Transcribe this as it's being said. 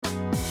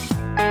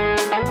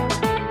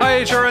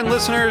HRN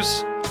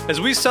listeners.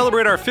 As we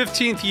celebrate our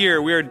 15th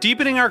year, we are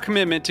deepening our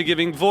commitment to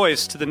giving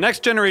voice to the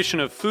next generation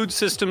of food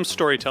systems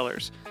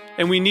storytellers,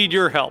 and we need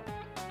your help.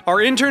 Our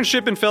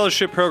internship and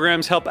fellowship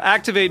programs help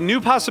activate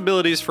new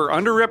possibilities for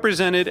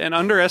underrepresented and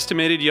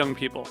underestimated young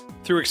people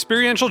through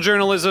experiential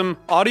journalism,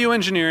 audio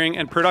engineering,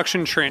 and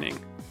production training.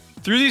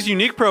 Through these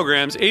unique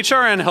programs,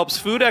 HRN helps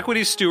food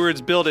equity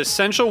stewards build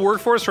essential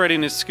workforce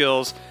readiness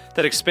skills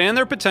that expand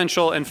their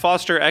potential and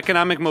foster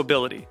economic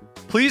mobility.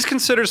 Please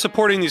consider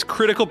supporting these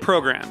critical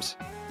programs.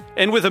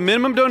 And with a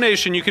minimum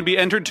donation, you can be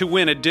entered to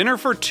win a dinner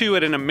for two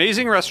at an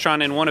amazing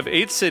restaurant in one of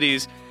 8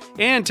 cities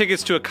and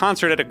tickets to a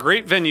concert at a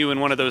great venue in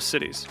one of those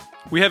cities.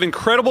 We have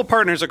incredible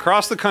partners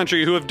across the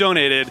country who have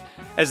donated,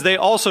 as they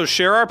also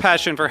share our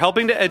passion for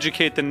helping to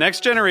educate the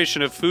next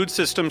generation of food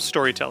systems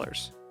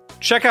storytellers.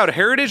 Check out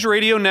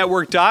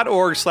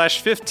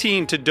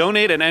heritageradionetwork.org/15 to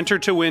donate and enter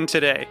to win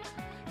today.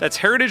 That's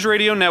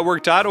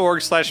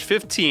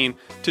heritageradionetwork.org/15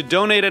 to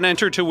donate and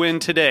enter to win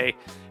today.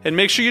 And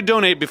make sure you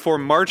donate before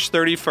March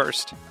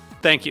 31st.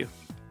 Thank you.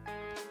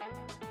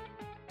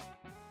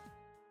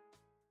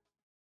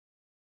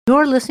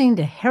 You're listening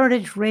to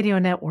Heritage Radio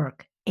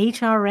Network.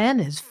 HRN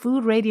is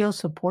food radio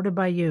supported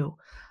by you.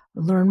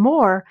 Learn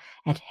more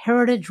at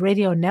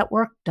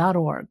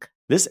heritageradionetwork.org.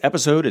 This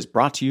episode is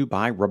brought to you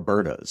by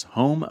Roberta's,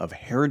 home of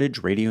Heritage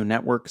Radio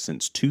Network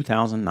since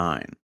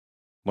 2009.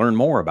 Learn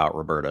more about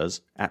Roberta's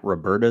at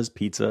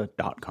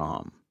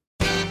robertaspizza.com.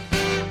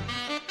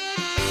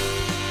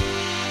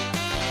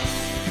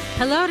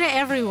 Hello to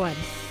everyone.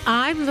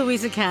 I'm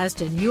Louisa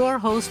Kasdan, your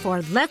host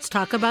for Let's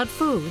Talk About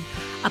Food,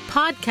 a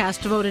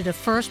podcast devoted to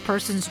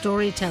first-person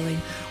storytelling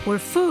where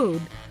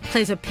food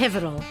plays a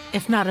pivotal,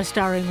 if not a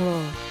starring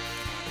role.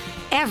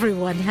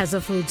 Everyone has a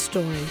food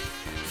story.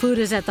 Food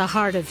is at the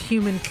heart of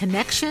human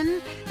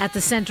connection, at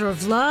the center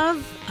of love,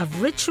 of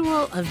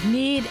ritual, of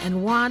need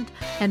and want,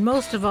 and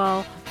most of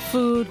all,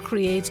 food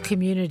creates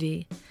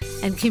community.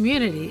 And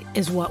community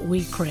is what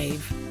we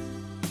crave.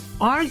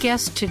 Our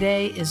guest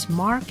today is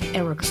Mark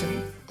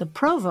Erickson, the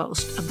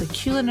Provost of the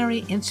Culinary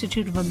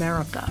Institute of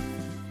America.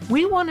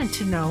 We wanted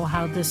to know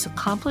how this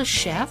accomplished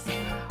chef,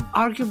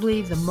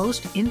 arguably the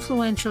most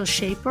influential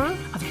shaper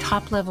of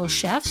top-level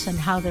chefs and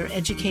how they're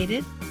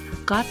educated,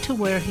 got to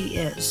where he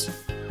is.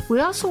 We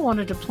also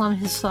wanted to plumb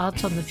his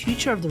thoughts on the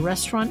future of the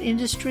restaurant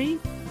industry,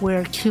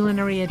 where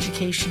culinary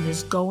education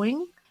is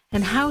going,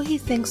 and how he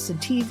thinks the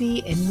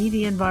TV and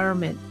media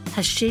environment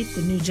has shaped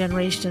the new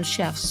generation of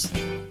chefs.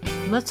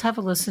 Let's have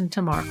a listen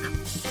to Mark.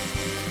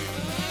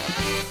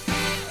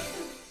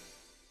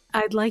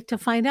 I'd like to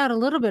find out a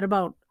little bit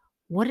about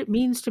what it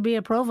means to be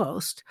a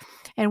provost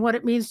and what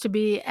it means to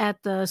be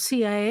at the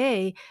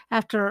CIA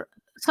after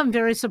some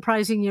very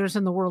surprising years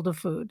in the world of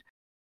food.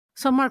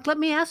 So, Mark, let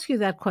me ask you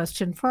that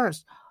question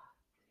first.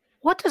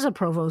 What does a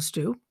provost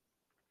do?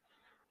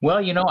 Well,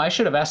 I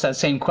should have asked that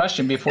same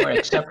question before I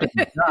accepted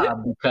the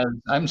job, because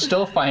I'm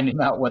still finding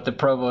out what the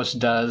provost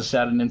does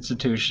at an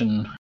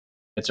institution.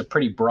 It's a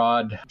pretty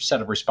broad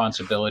set of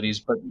responsibilities,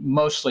 but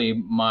mostly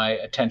my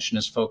attention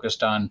is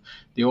focused on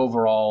the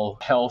overall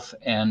health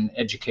and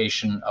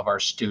education of our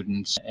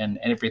students and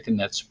everything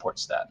that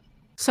supports that.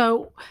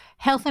 So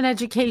health and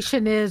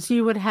education is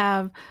you would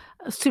have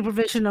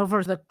supervision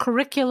over the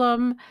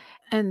curriculum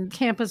and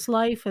campus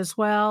life as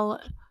well,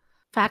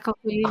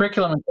 faculty.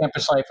 Curriculum and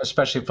campus life,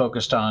 especially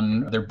focused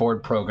on their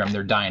board program,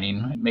 their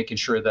dining, making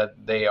sure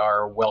that they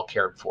are well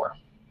cared for.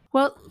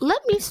 Well,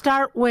 let me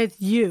start with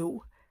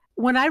you.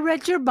 When I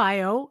read your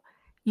bio,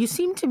 you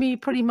seem to be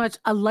pretty much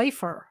a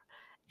lifer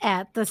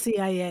at the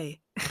CIA.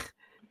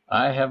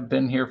 I have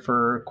been here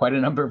for quite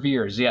a number of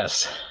years,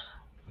 yes.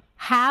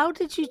 How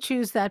did you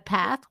choose that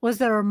path? Was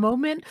there a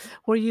moment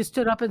where you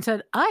stood up and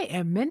said, I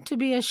am meant to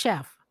be a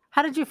chef?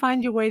 How did you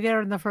find your way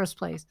there in the first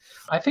place?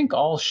 I think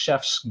all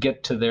chefs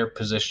get to their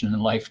position in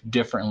life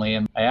differently.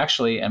 And I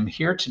actually am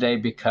here today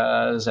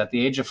because at the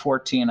age of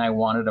 14, I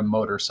wanted a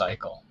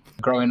motorcycle.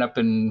 Growing up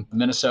in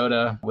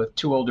Minnesota with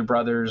 2 older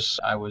brothers,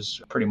 I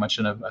was pretty much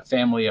in a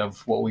family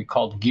of what we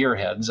called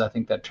gearheads. I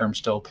think that term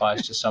still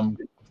applies to some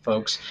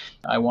folks.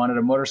 I wanted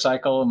a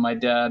motorcycle, and my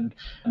dad,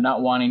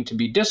 not wanting to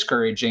be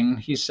discouraging,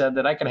 he said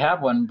that I could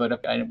have one, but if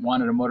I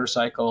wanted a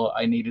motorcycle,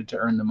 I needed to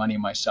earn the money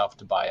myself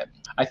to buy it.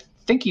 I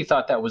think he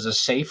thought that was a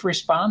safe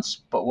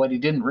response, but what he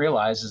didn't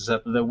realize is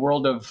that the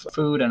world of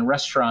food and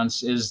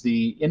restaurants is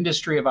the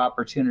industry of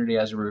opportunity,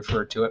 as we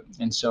refer to it.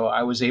 And so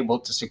I was able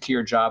to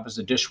secure a job as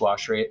a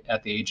dishwasher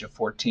at the age of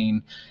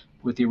 14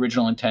 with the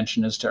original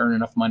intention is to earn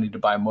enough money to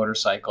buy a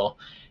motorcycle.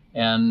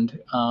 And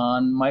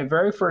on my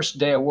very first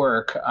day of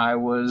work, I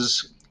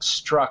was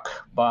struck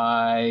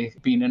by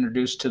being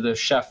introduced to the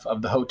chef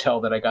of the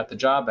hotel that I got the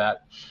job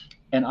at.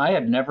 And I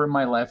had never in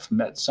my life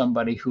met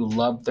somebody who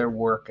loved their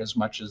work as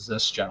much as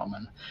this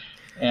gentleman.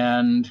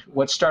 And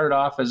what started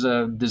off as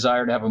a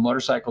desire to have a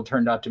motorcycle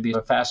turned out to be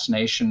a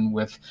fascination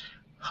with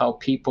how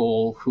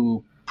people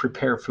who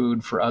prepare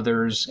food for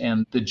others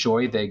and the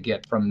joy they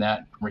get from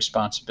that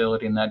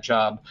responsibility and that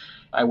job.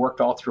 I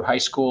worked all through high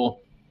school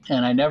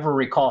And I never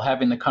recall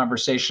having the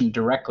conversation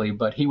directly,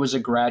 but he was a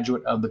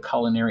graduate of the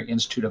Culinary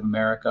Institute of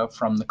America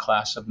from the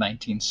class of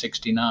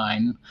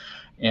 1969.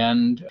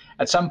 And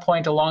at some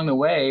point along the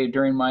way,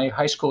 during my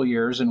high school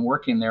years and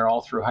working there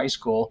all through high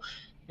school,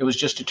 it was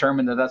just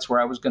determined that that's where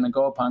I was going to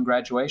go upon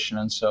graduation.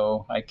 And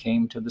so I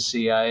came to the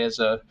CI as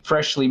a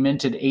freshly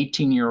minted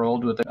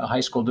 18-year-old with a high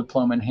school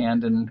diploma in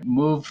hand and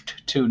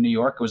moved to New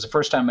York. It was the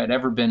first time I'd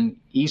ever been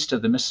east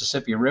of the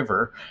Mississippi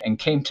River and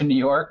came to New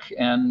York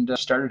and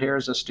started here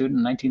as a student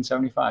in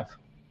 1975.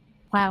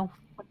 Wow.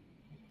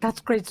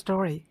 That's a great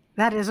story.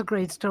 That is a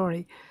great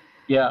story.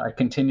 Yeah, I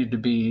continued to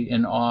be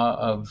in awe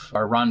of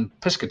Ron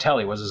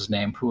Piscatelli was his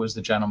name, who was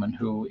the gentleman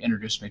who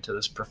introduced me to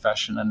this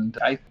profession. And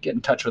I get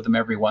in touch with him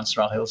every once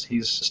in a while.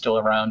 He's still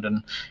around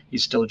and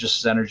he's still just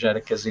as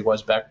energetic as he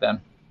was back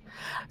then.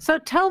 So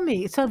tell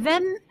me, so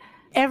then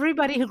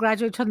everybody who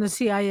graduates from the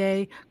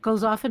CIA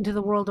goes off into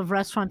the world of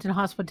restaurant and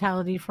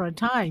hospitality for a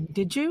time.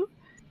 Did you?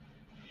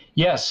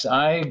 Yes,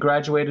 I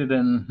graduated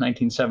in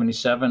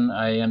 1977.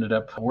 I ended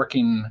up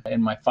working in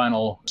my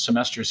final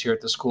semesters here at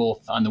the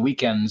school on the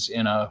weekends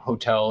in a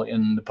hotel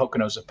in the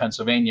Poconos of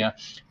Pennsylvania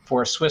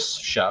for a Swiss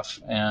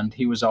chef. And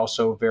he was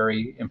also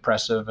very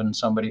impressive and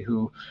somebody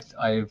who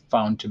I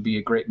found to be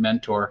a great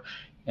mentor.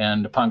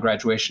 And upon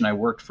graduation, I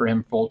worked for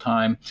him full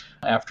time.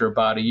 After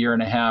about a year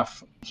and a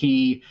half,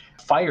 he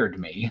fired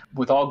me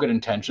with all good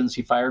intentions.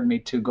 He fired me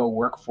to go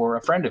work for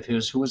a friend of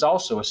his who was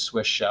also a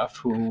Swiss chef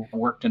who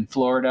worked in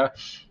Florida.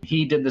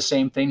 He did the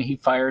same thing. He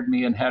fired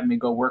me and had me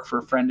go work for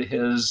a friend of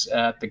his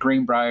at the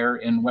Greenbrier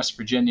in West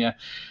Virginia.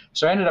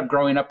 So I ended up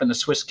growing up in the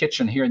Swiss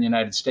kitchen here in the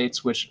United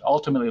States, which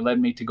ultimately led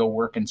me to go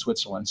work in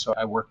Switzerland. So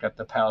I worked at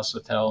the Palace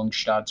Hotel in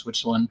Gstaad,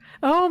 Switzerland.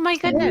 Oh, my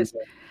goodness.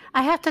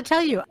 I have to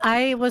tell you,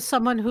 I was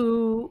someone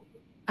who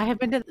I have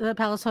been to the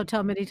Palace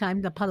Hotel many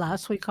times, the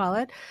Palace, we call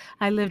it.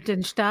 I lived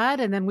in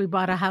Gstaad, and then we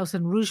bought a house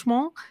in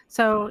Rougemont.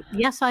 So,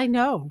 yes, I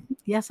know.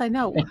 Yes, I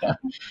know. Yeah.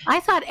 I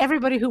thought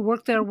everybody who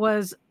worked there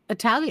was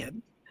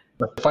Italian.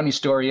 But the funny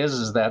story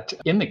is that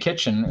in the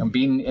kitchen,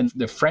 being in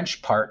the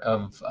French part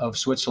of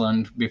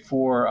Switzerland,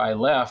 before I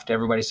left,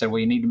 everybody said, well,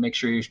 you need to make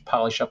sure you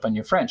polish up on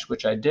your French,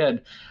 which I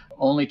did,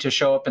 only to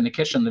show up in the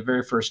kitchen the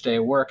very first day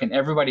of work. And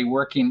everybody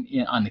working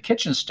on the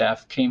kitchen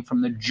staff came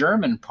from the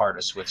German part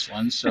of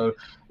Switzerland. So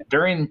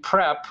during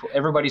prep,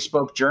 everybody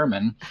spoke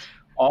German.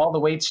 All the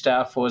wait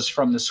staff was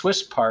from the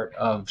Swiss part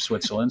of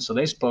Switzerland, so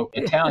they spoke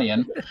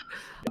Italian.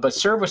 But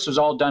service was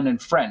all done in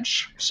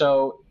French.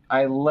 So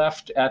I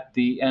left at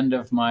the end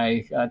of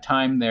my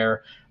time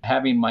there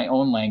having my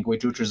own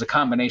language, which was a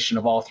combination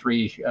of all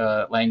three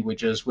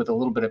languages with a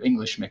little bit of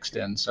English mixed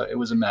in. So it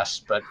was a mess,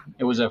 but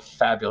it was a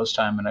fabulous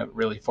time and a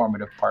really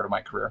formative part of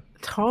my career.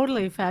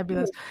 Totally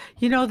fabulous.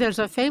 You know, there's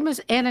a famous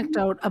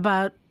anecdote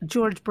about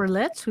George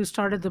Berlitz, who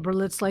started the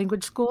Berlitz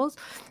language schools,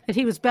 and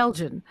he was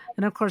Belgian.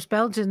 And of course,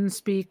 Belgians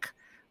speak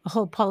a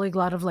whole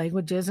polyglot of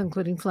languages,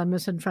 including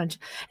Flemish and French.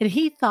 And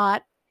he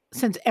thought,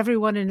 since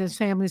everyone in his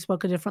family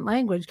spoke a different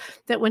language,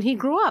 that when he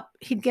grew up,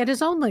 he'd get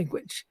his own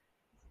language.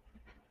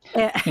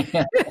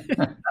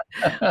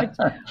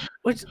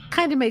 which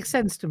kind of makes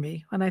sense to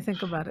me when I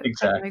think about it.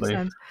 Exactly. Makes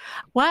sense.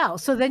 Wow.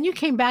 So then you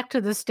came back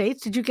to the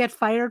States. Did you get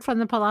fired from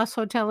the Palace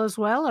Hotel as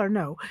well, or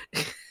no?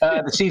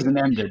 The season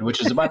ended,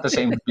 which is about the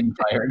same as being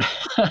fired.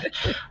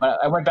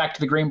 I went back to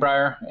the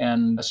Greenbrier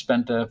and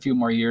spent a few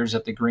more years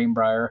at the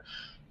Greenbrier.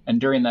 And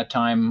during that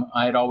time,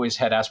 I had always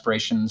had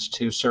aspirations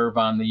to serve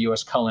on the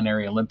U.S.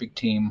 Culinary Olympic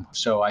team.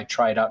 So I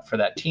tried out for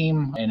that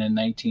team, and in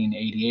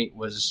 1988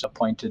 was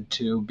appointed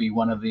to be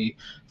one of the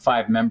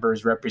 5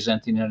 members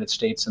representing the United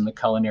States in the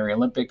Culinary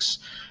Olympics.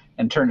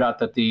 And turned out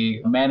that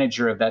the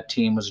manager of that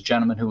team was a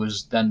gentleman who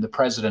was then the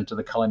president of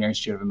the Culinary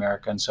Institute of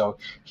America. And so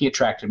he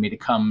attracted me to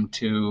come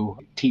to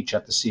teach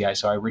at the CI.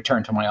 So I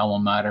returned to my alma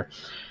mater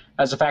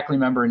as a faculty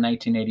member in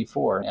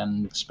 1984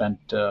 and spent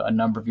a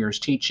number of years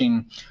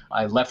teaching.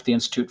 I left the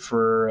Institute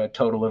for a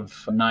total of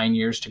 9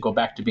 years to go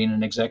back to being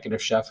an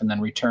executive chef, and then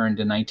returned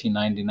in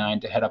 1999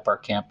 to head up our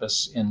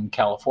campus in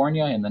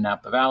California in the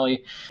Napa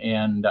Valley.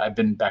 And I've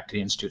been back to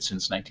the Institute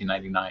since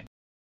 1999.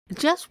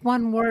 Just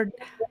one word.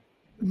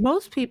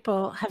 Most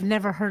people have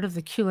never heard of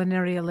the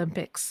Culinary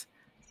Olympics.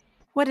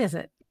 What is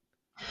it?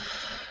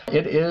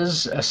 It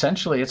is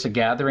essentially, it's a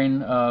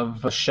gathering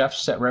of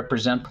chefs that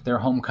represent their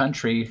home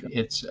country.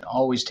 It's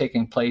always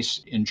taking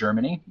place in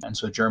Germany. And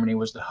so Germany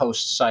was the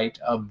host site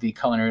of the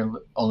Culinary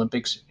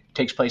Olympics. It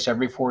takes place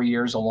every 4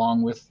 years,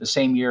 along with the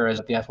same year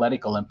as the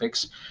Athletic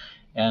Olympics.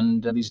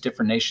 And these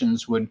different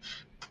nations would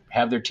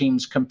have their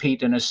teams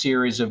compete in a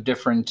series of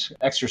different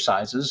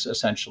exercises,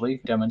 essentially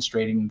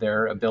demonstrating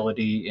their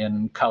ability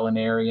in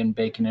culinary and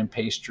baking and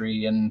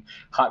pastry and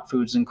hot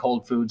foods and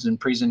cold foods and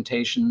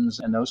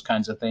presentations and those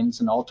kinds of things.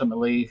 And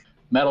ultimately,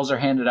 medals are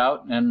handed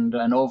out and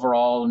an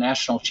overall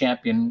national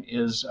champion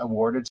is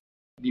awarded.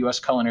 The U.S.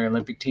 Culinary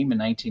Olympic team in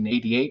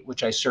 1988,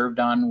 which I served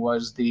on,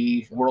 was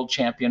the world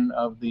champion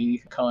of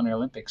the Culinary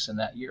Olympics in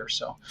that year.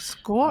 So,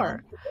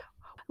 Score.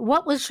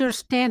 What was your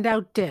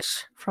standout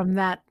dish from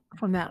that?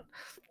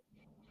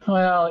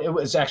 Well,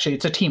 it's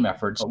a team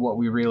effort. So what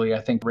we really,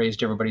 I think,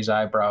 raised everybody's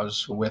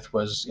eyebrows with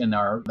was in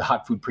the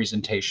hot food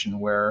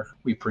presentation, where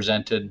we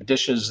presented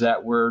dishes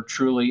that were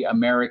truly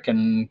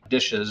American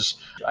dishes.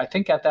 I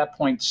think at that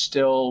point,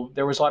 still,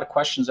 there was a lot of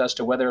questions as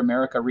to whether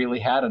America really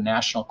had a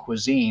national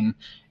cuisine.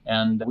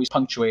 And we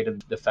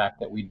punctuated the fact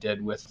that we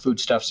did with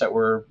foodstuffs that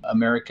were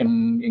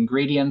American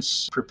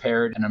ingredients,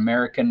 prepared in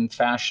American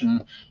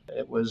fashion.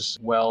 It was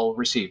well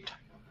received.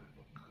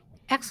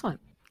 Excellent.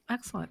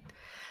 Excellent.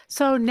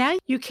 So now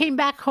you came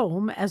back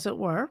home, as it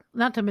were,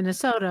 not to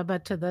Minnesota,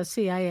 but to the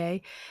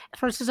CIA,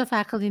 first as a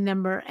faculty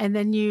member, and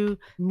then you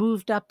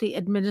moved up the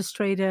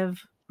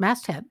administrative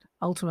masthead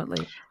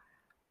ultimately.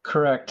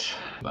 Correct.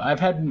 I've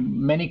had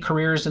many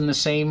careers in the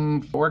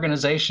same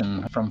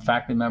organization, from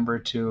faculty member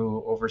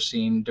to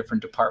overseeing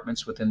different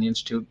departments within the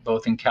Institute,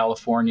 both in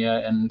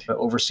California and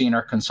overseeing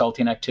our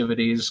consulting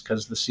activities,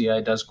 because the CI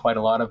does quite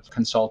a lot of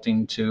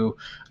consulting to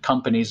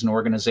companies and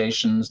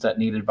organizations that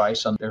need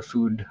advice on their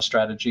food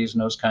strategies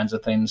and those kinds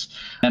of things,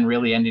 and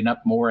really ending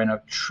up more in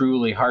a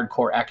truly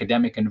hardcore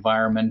academic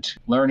environment,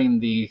 learning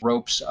the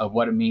ropes of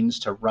what it means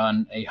to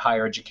run a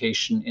higher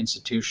education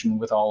institution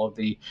with all of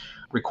the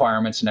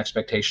requirements and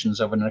expectations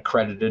of an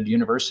accredited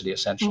university,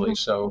 essentially.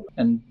 So,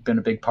 and been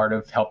a big part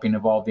of helping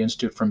evolve the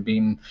Institute from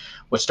being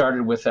what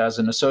started with as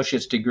an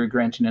associate's degree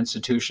granting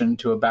institution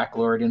to a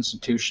baccalaureate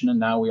institution. And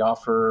now we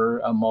offer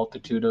a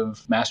multitude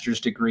of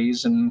master's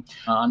degrees and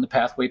on the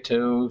pathway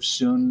to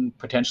soon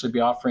potentially be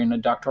offering a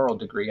doctoral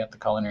degree at the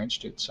Culinary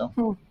Institute.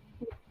 So,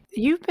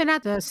 You've been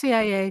at the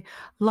CIA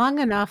long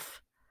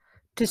enough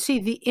to see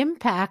the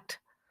impact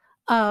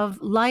of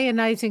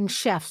lionizing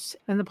chefs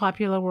in the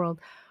popular world.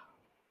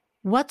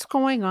 What's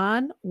going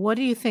on? What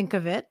do you think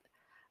of it?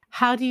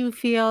 How do you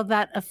feel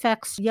that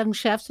affects young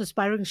chefs,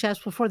 aspiring chefs,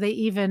 before they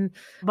even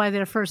buy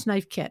their first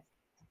knife kit?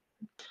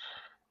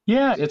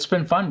 yeah, it's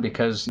been fun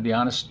because the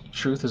honest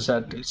truth is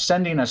that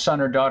sending a son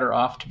or daughter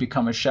off to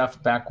become a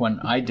chef back when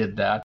I did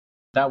that,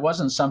 that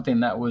wasn't something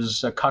that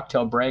was a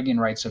cocktail bragging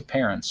rights of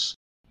parents.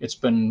 It's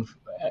been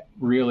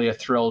really a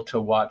thrill to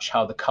watch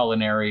how the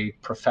culinary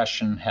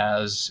profession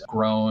has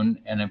grown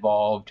and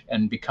evolved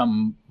and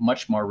become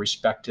much more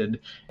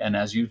respected. And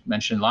as you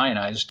mentioned,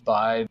 lionized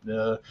by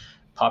the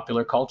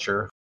popular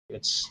culture.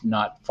 It's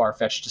not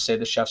far-fetched to say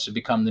the chefs have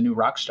become the new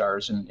rock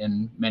stars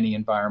in many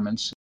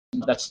environments.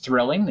 That's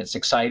thrilling. It's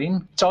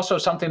exciting. It's also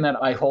something that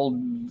I hold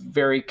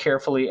very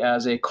carefully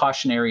as a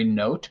cautionary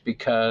note,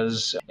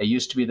 because it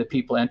used to be that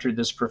people entered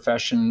this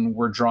profession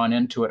were drawn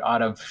into it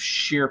out of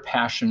sheer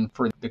passion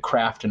for the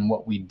craft and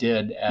what we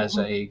did as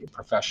a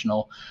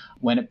professional.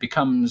 When it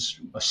becomes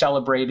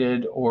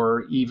celebrated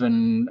or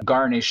even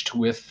garnished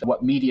with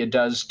what media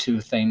does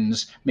to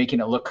things, making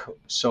it look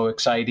so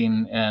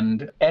exciting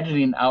and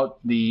editing out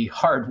the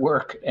hard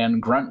work and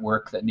grunt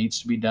work that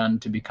needs to be done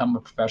to become a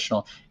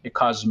professional, it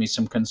causes me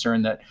some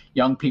concern that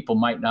young people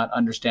might not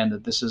understand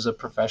that this is a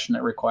profession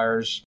that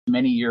requires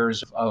many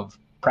years of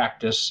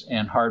practice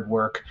and hard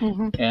work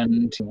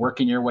and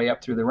working your way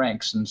up through the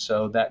ranks. And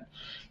so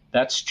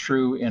that's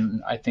true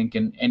I think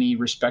in any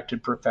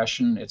respected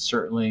profession. It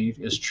certainly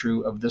is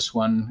true of this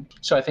one.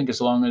 So I think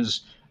as long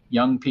as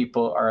young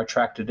people are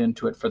attracted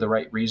into it for the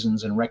right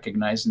reasons and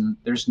recognizing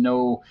there's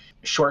no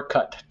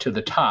shortcut to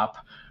the top,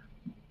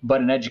 but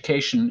an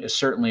education is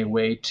certainly a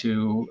way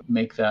to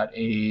make that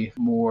a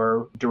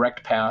more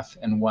direct path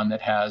and one that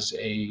has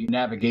a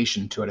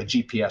navigation to it, a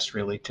GPS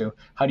really, to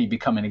how do you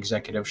become an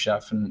executive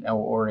chef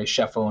or a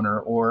chef owner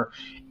or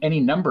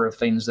any number of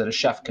things that a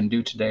chef can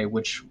do today,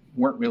 which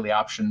weren't really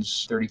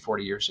options 30,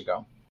 40 years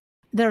ago.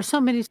 There are so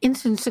many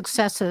instant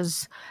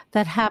successes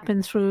that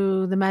happen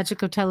through the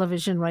magic of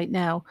television right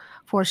now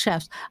for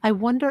chefs. I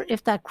wonder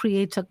if that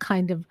creates a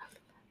kind of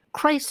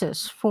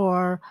crisis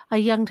for a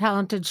young,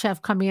 talented chef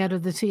coming out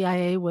of the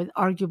CIA with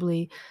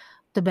arguably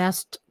the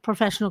best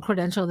professional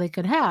credential they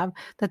could have,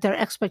 that their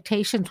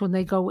expectations when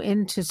they go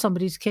into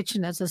somebody's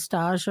kitchen as a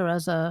stage or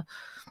as a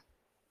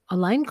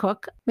line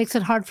cook makes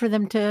it hard for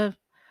them to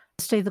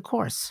stay the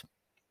course.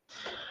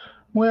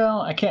 Well,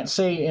 I can't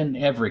say in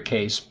every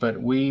case,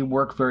 but we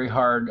work very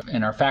hard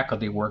and our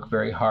faculty work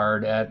very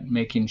hard at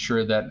making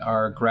sure that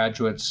our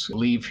graduates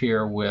leave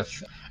here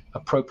with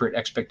appropriate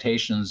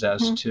expectations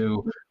as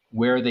to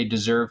where they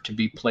deserve to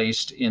be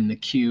placed in the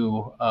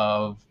queue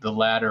of the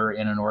ladder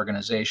in an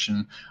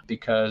organization,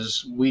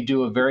 because we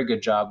do a very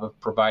good job of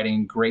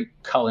providing great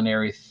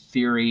culinary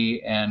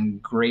theory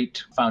and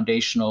great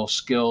foundational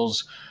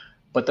skills.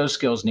 But those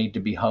skills need to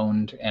be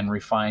honed and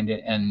refined,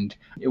 and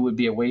it would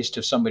be a waste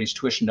of somebody's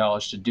tuition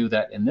dollars to do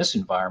that in this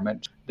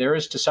environment. There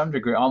is, to some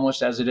degree,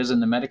 almost as it is in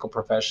the medical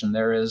profession,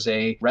 there is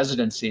a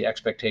residency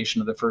expectation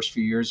of the first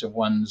few years of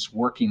one's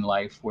working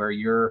life where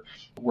you're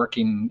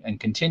working and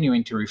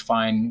continuing to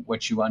refine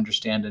what you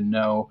understand and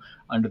know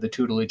under the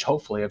tutelage,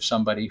 hopefully, of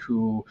somebody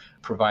who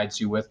provides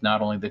you with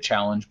not only the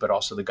challenge, but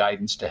also the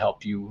guidance to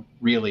help you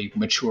really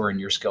mature in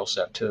your skill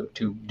set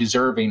to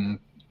deserving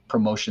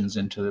promotions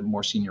into the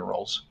more senior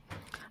roles.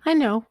 I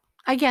know,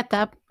 I get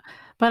that,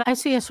 but I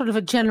see a sort of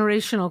a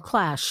generational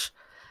clash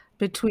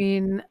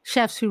between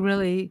chefs who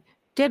really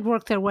did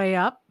work their way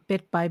up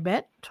bit by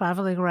bit,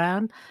 traveling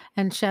around,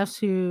 and chefs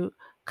who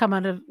come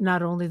out of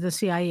not only the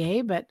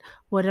CIA, but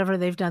whatever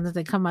they've done, that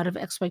they come out of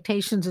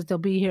expectations that they'll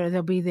be here,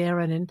 they'll be there,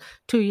 and in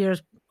 2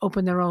 years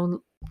open their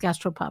own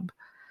gastropub.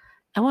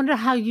 I wonder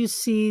how you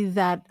see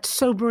that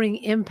sobering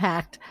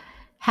impact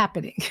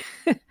happening.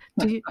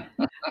 Do you?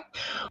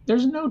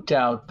 There's no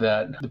doubt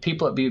that the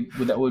people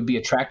that would be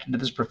attracted to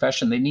this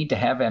profession, they need to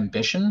have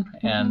ambition.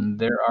 And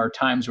there are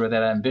times where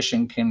that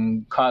ambition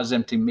can cause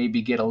them to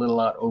maybe get a little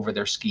out over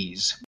their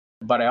skis.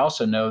 But I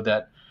also know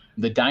that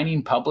the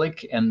dining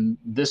public and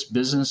this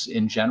business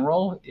in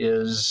general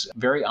is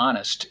very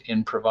honest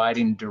in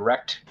providing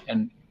direct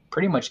and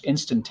pretty much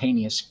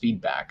instantaneous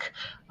feedback.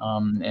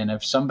 And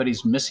if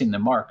somebody's missing the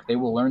mark, they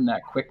will learn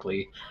that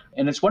quickly.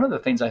 And it's one of the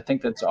things I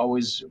think that's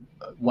always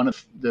one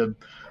of the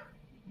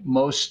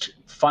most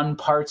fun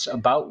parts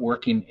about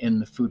working in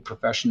the food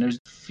profession. There's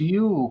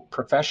few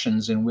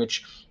professions in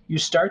which you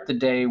start the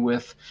day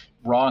with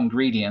raw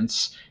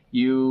ingredients,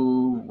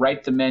 you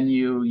write the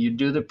menu, you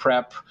do the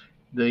prep,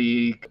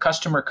 the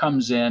customer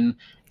comes in,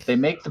 they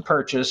make the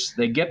purchase,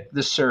 they get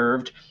the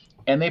served,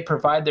 and they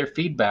provide their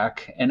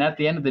feedback. And at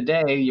the end of the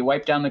day, you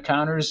wipe down the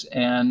counters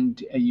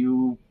and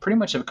you pretty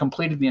much have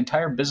completed the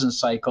entire business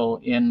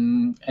cycle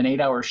in an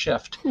 8-hour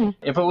shift.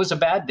 If it was a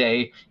bad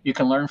day, you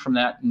can learn from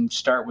that and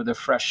start with a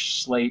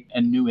fresh slate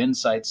and new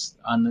insights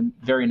on the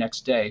very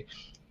next day.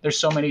 There's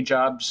so many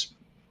jobs,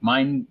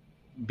 mine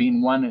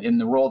being one in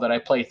the role that I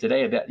play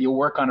today, that you'll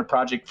work on a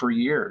project for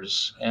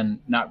years and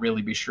not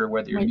really be sure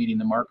whether you're meeting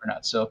the mark or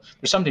not. So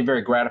there's something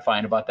very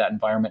gratifying about that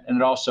environment. And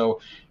it also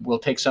will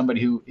take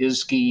somebody who is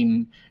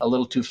skiing a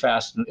little too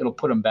fast and it'll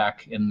put them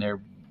back in their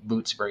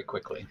boots very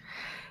quickly.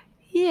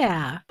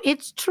 Yeah,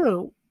 it's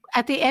true.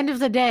 At the end of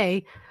the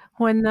day,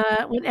 when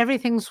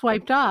everything's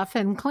wiped off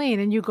and clean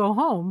and you go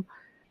home,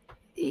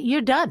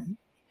 you're done.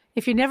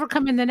 If you never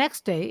come in the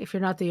next day, if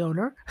you're not the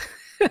owner,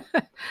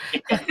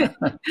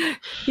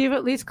 you've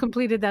at least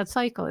completed that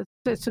cycle.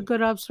 It's a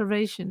good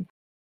observation.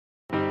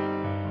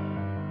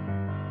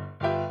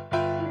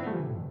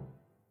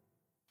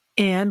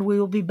 And we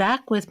will be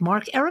back with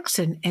Mark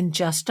Erickson in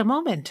just a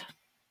moment.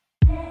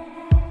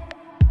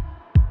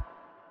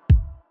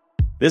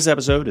 This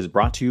episode is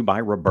brought to you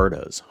by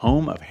Roberta's,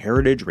 home of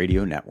Heritage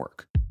Radio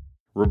Network.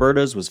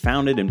 Roberta's was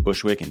founded in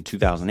Bushwick in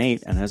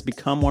 2008 and has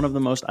become one of the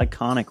most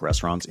iconic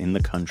restaurants in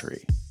the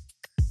country.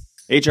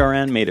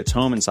 HRN made its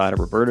home inside of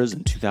Roberta's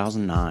in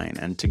 2009,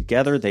 and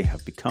together they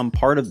have become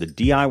part of the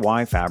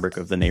DIY fabric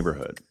of the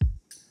neighborhood.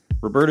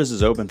 Roberta's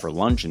is open for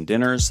lunch and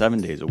dinners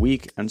 7 days a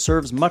week and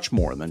serves much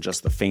more than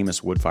just the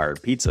famous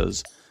wood-fired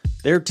pizzas.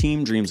 Their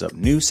team dreams up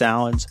new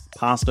salads,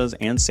 pastas,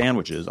 and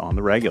sandwiches on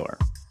the regular.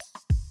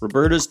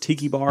 Roberta's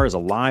Tiki Bar is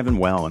alive and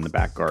well in the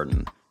back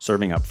garden,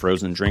 serving up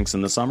frozen drinks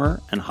in the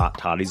summer and hot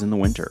toddies in the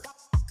winter.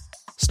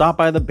 Stop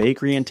by the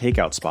bakery and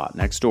takeout spot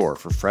next door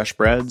for fresh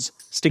breads,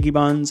 sticky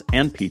buns,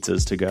 and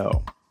pizzas to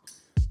go.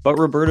 But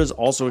Roberta's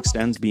also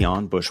extends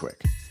beyond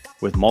Bushwick,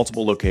 with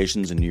multiple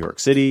locations in New York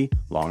City,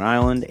 Long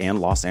Island, and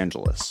Los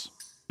Angeles.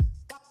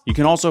 You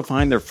can also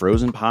find their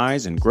frozen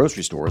pies in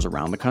grocery stores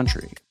around the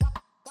country.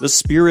 The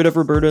spirit of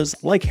Roberta's,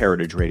 like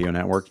Heritage Radio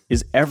Network,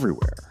 is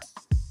everywhere.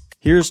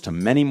 Here's to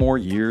many more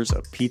years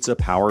of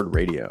pizza-powered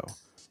radio.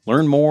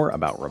 Learn more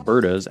about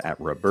Roberta's at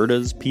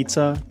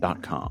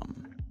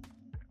robertaspizza.com.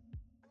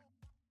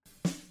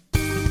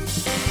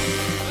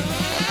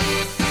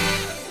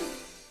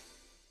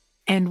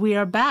 And we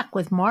are back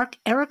with Mark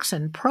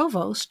Erickson,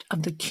 Provost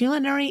of the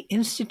Culinary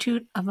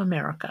Institute of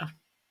America.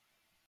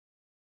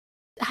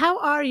 How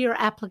are your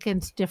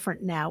applicants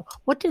different now?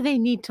 What do they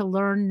need to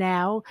learn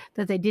now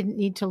that they didn't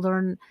need to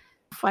learn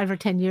 5 or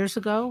 10 years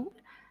ago?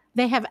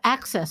 They have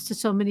access to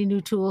so many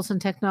new tools and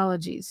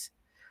technologies.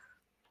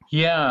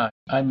 Yeah,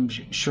 I'm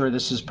sure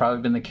this has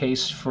probably been the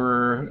case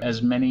for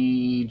as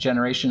many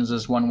generations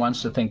as one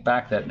wants to think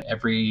back, that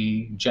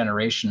every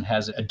generation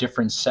has a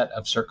different set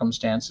of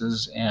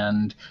circumstances,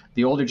 and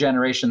the older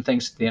generation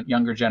thinks the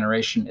younger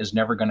generation is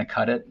never going to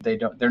cut it.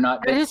 They're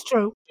not. It is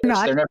true.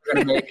 They're never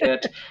going to make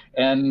it.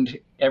 And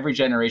every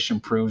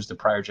generation proves the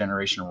prior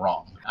generation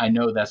wrong. I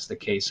know that's the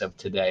case of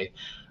today,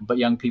 but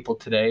young people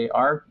today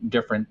are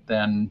different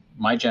than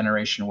my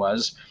generation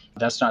was.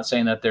 That's not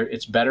saying that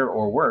it's better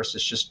or worse.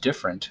 It's just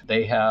different.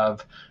 They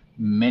have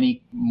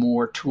many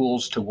more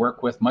tools to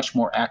work with, much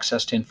more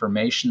access to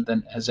information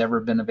than has ever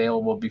been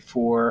available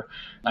before.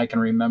 I can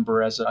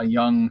remember as a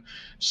young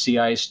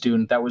CI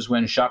student, that was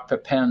when Jacques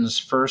Pepin's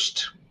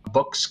first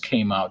books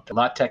came out,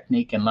 La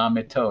Technique and La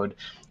Méthode.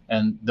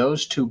 And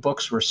those two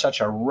books were such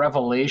a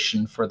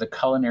revelation for the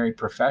culinary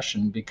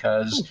profession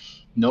because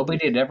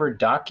nobody had ever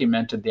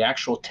documented the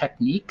actual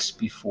techniques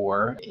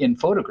before in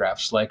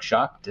photographs like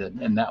Jacques did.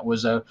 And that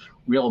was a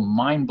real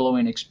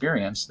mind-blowing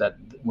experience that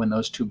when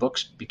those two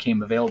books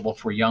became available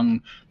for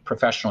young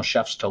professional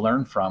chefs to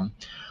learn from.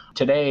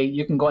 Today,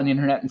 you can go on the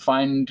internet and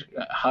find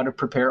how to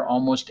prepare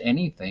almost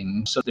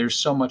anything. So there's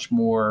so much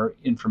more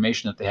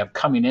information that they have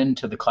coming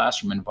into the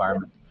classroom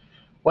environment.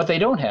 What they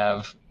don't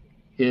have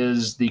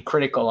is the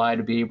critical eye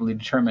to be able to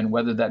determine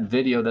whether that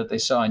video that they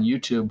saw on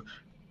YouTube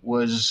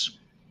was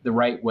the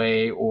right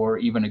way or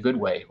even a good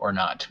way or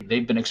not.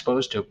 They've been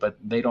exposed to it, but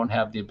they don't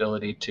have the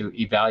ability to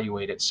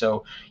evaluate it.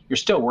 So you're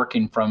still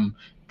working from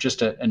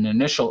just an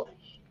initial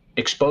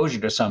exposure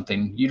to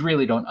something. You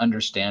really don't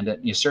understand it.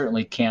 You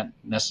certainly can't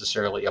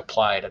necessarily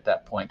apply it at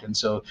that point. And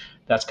so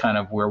that's kind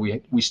of where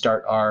we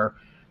start our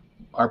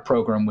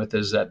program with,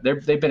 is that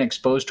they've been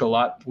exposed to a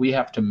lot. We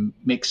have to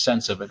make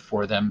sense of it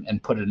for them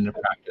and put it into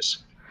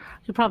practice.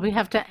 You probably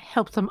have to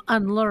help them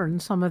unlearn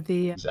some of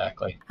the.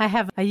 Exactly. I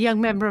have a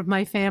young member of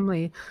my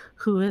family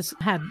who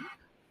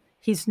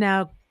he's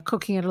now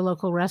cooking at a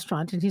local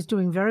restaurant and he's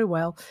doing very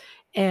well.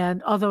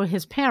 And although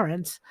his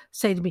parents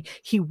say to me,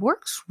 he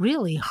works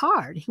really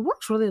hard, he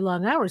works really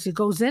long hours. He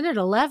goes in at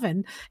 11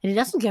 and he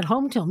doesn't get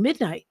home till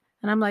midnight.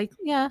 And I'm like,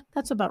 yeah,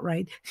 that's about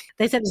right.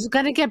 They said, is it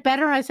going to get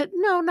better? I said,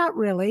 no, not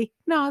really.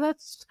 No,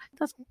 that's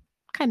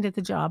kind of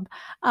the job.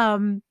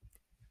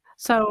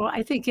 So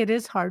I think it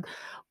is hard.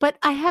 But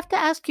I have to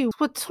ask you,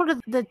 what sort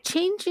of the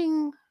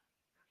changing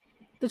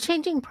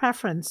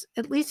preference,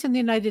 at least in the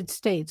United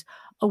States,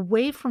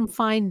 away from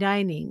fine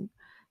dining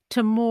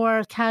to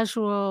more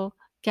casual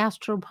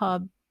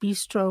gastropub,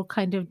 bistro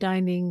kind of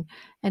dining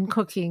and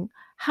cooking,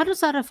 how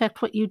does that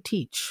affect what you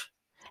teach?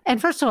 And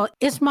first of all,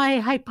 is my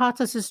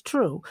hypothesis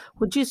true?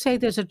 Would you say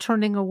there's a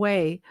turning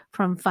away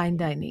from fine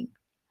dining?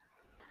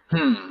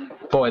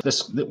 Boy,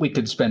 we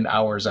could spend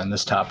hours on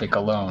this topic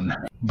alone.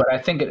 But I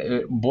think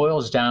it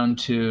boils down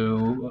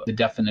to the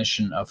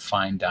definition of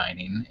fine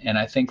dining. And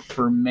I think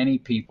for many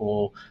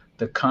people,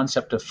 the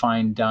concept of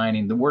fine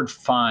dining, the word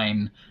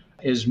fine,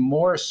 is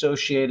more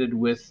associated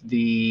with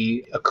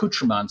the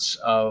accoutrements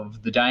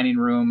of the dining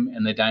room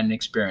and the dining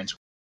experience.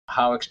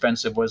 How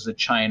expensive was the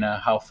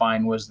china? How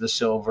fine was the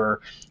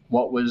silver?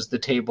 What was the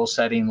table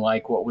setting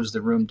like? What was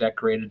the room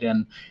decorated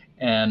in?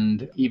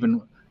 And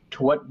even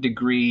to what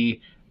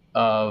degree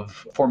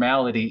of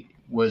formality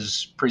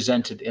was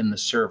presented in the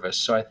service.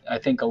 So I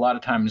think a lot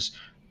of times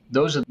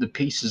those are the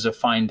pieces of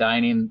fine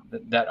dining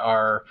that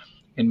are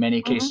in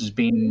many cases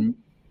being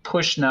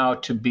pushed now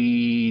to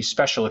be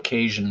special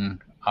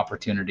occasion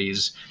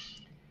opportunities.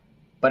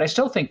 But I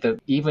still think that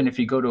even if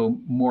you go to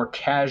more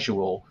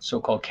casual,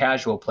 so-called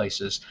casual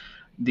places,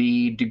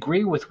 the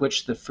degree with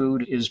which the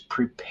food is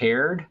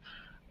prepared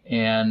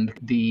and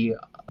the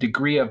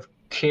degree of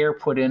care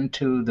put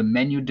into the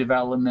menu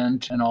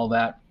development and all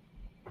that,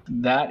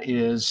 that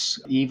is,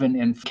 even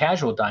in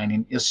casual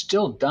dining, is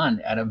still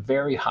done at a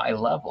very high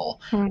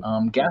level.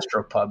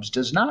 Gastropubs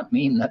does not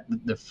mean that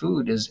the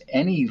food is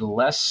any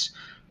less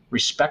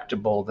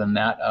respectable than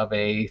that of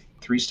a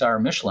 3-star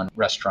Michelin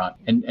restaurant.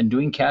 And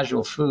doing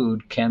casual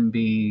food can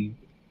be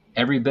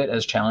every bit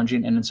as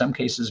challenging, and in some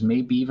cases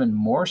maybe even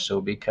more so,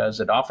 because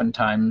it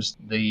oftentimes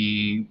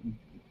the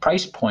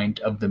price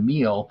point of the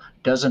meal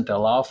doesn't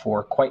allow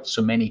for quite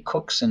so many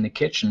cooks in the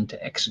kitchen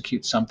to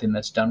execute something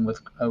that's done with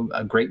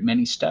a great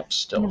many steps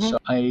still. So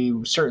I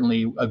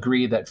certainly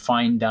agree that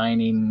fine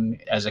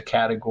dining as a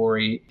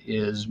category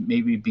is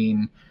maybe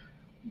being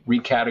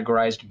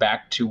recategorized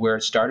back to where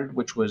it started,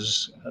 which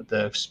was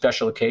the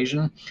special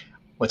occasion.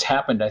 What's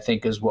happened, I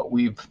think, is what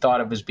we've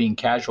thought of as being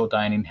casual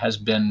dining has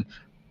been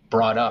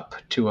brought up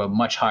to a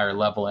much higher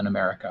level in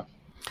America.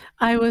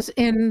 I was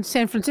in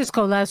San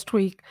Francisco last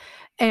week,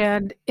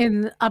 and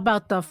in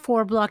about the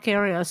 4-block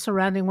area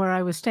surrounding where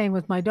I was staying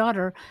with my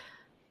daughter,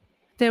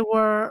 there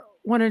were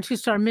 1 and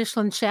 2-star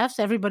Michelin chefs.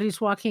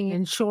 Everybody's walking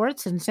in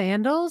shorts and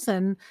sandals,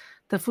 and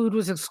the food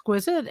was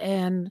exquisite,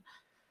 and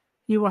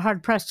you were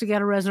hard-pressed to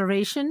get a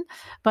reservation.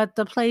 But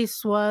the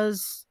place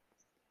was,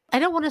 I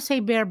don't want to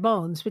say bare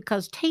bones,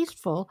 because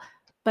tasteful,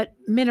 but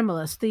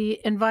minimalist. The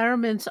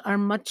environments are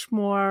much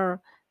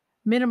more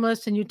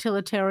minimalist and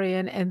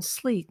utilitarian and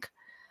sleek.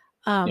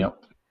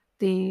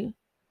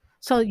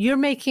 So you're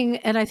making,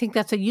 and I think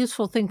that's a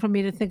useful thing for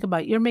me to think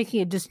about, you're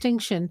making a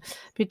distinction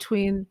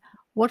between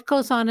what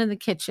goes on in the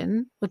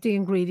kitchen with the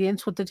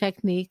ingredients, with the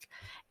technique,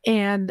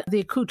 and the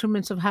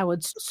accoutrements of how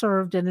it's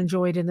served and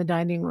enjoyed in the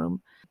dining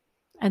room.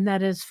 And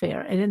that is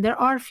fair. And there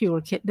are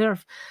fewer, there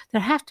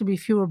have to be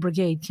fewer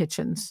brigade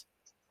kitchens.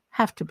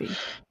 Have to be.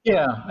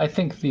 Yeah, I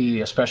think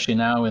especially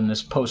now in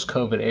this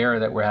post-COVID era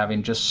that we're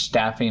having, just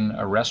staffing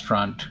a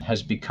restaurant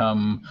has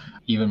become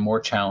even more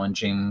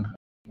challenging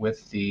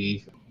with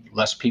the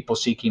less people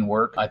seeking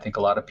work. I think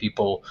a lot of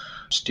people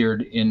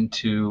steered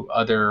into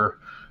other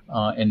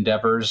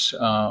endeavors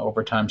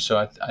over time.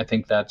 So I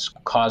think that's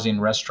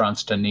causing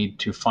restaurants to need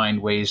to find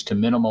ways to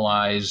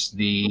minimalize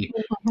the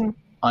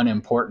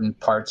unimportant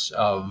parts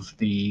of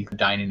the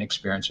dining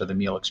experience or the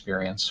meal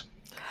experience.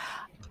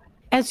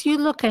 As you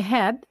look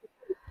ahead,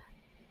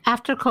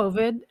 after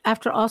COVID,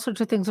 after all sorts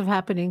of things are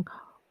happening,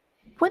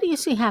 what do you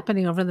see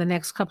happening over the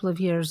next couple of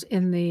years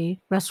in the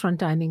restaurant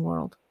dining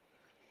world?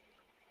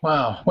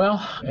 Wow.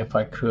 Well, if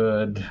I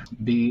could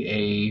be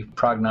a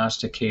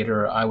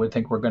prognosticator, I would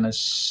think we're going to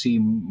see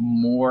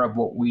more of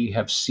what we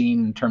have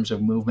seen in terms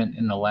of movement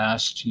in the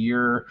last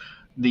year.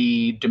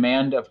 The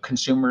demand of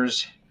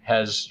consumers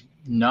has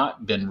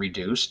not been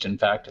reduced. In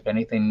fact, if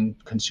anything,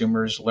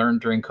 consumers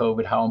learned during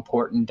COVID how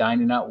important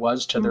dining out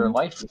was to their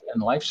life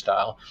and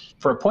lifestyle.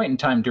 For a point in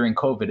time during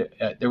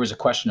COVID, there was a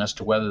question as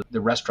to whether the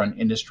restaurant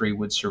industry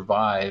would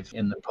survive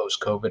in the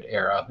post-COVID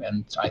era.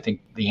 And I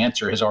think the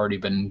answer has already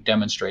been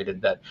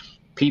demonstrated that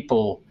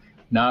people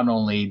not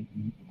only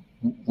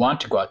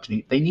want to go out to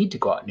eat, they need to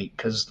go out and eat,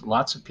 because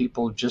lots of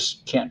people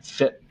just can't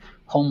fit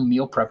home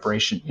meal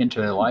preparation into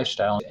their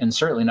lifestyle, and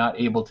certainly not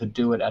able to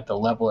do it at the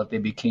level that they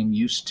became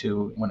used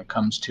to when it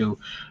comes to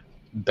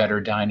better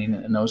dining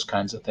and those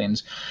kinds of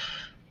things.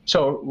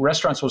 So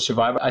restaurants will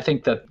survive. I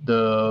think that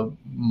the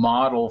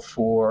model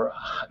for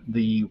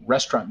the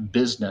restaurant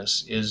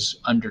business is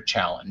under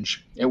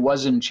challenge. It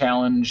was in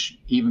challenge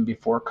even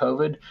before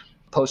COVID.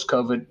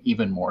 Post-COVID,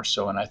 even more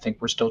so. And I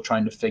think we're still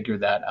trying to figure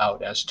that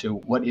out as to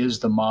what is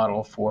the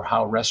model for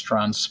how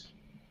restaurants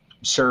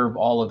serve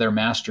all of their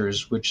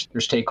masters, which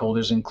their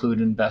stakeholders include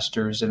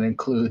investors, it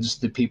includes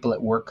the people that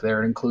work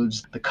there, it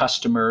includes the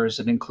customers,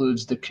 it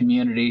includes the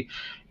community.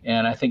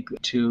 And I think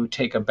to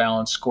take a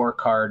balanced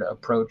scorecard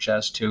approach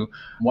as to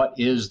what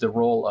is the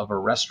role of a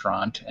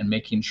restaurant, and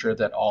making sure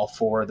that all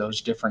four of those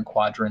different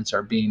quadrants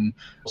are being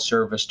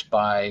serviced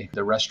by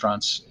the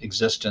restaurant's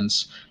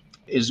existence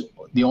is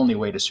the only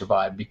way to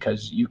survive,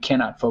 because you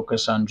cannot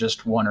focus on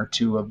just one or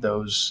two of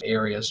those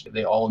areas.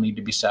 They all need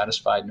to be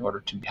satisfied in order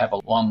to have a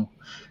long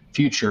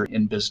future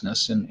in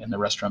business, in the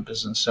restaurant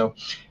business. So,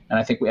 and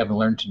I think we haven't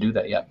learned to do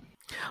that yet.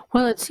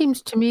 Well, it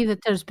seems to me that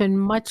there's been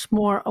much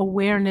more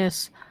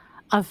awareness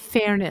of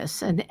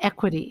fairness and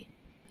equity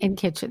in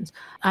kitchens.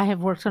 I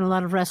have worked in a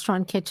lot of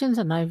restaurant kitchens,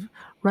 and I've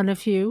run a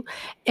few.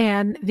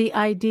 And the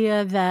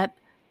idea that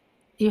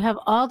you have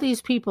all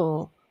these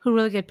people who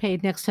really get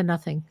paid next to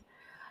nothing,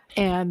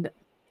 and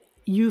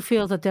you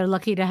feel that they're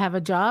lucky to have a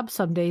job.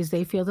 Some days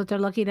they feel that they're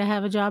lucky to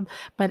have a job,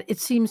 but it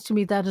seems to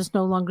me that is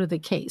no longer the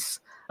case.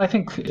 I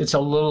think it's a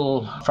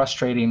little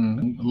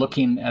frustrating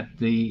looking at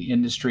the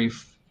industry,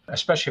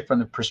 especially from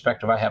the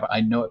perspective I have.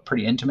 I know it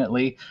pretty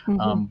intimately,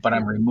 but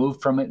I'm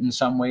removed from it in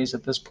some ways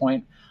at this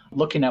point.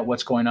 Looking at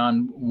what's going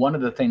on, one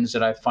of the things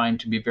that I find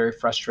to be very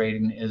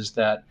frustrating is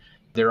that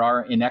there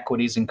are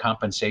inequities in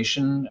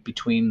compensation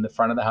between the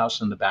front of the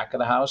house and the back of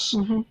the house.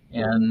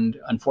 And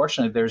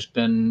unfortunately, there's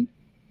been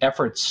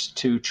efforts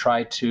to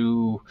try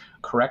to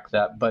correct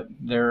that, but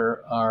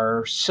there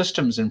are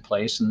systems in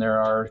place, and there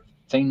are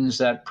things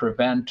that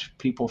prevent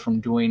people from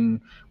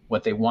doing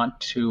what they want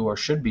to or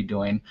should be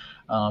doing,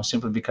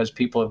 simply because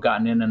people have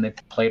gotten in and they've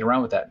played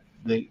around with that.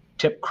 The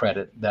tip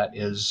credit that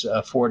is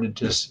afforded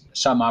to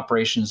some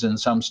operations in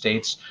some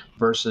states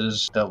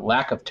versus the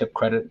lack of tip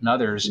credit in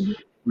others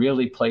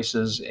really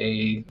places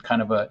a kind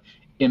of a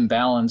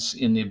imbalance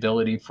in the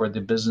ability for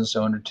the business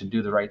owner to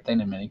do the right thing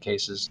in many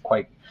cases.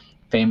 Quite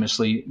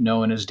famously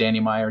known as Danny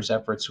Meyer's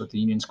efforts with the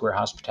Union Square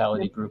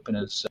Hospitality Group and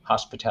his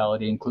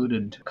Hospitality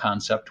Included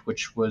concept,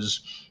 which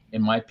was,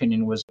 in my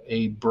opinion, was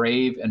a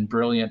brave and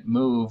brilliant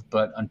move,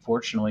 but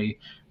unfortunately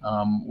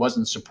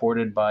wasn't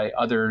supported by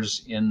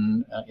others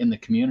in the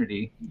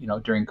community. You know,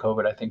 during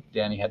COVID, I think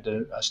Danny had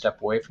to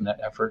step away from that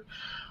effort.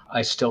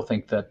 I still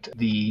think that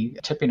the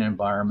tipping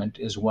environment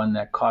is one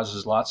that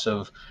causes lots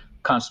of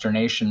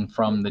consternation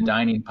from the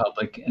dining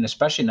public, and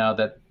especially now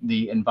that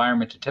the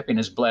environment to tipping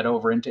has bled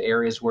over into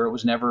areas where it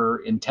was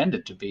never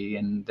intended to be.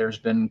 And there's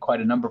been quite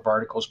a number of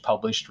articles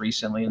published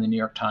recently in the New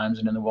York Times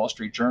and in the Wall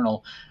Street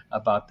Journal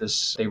about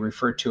this. They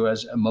refer to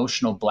as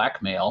emotional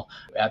blackmail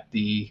at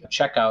the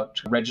checkout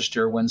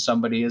register when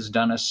somebody has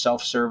done a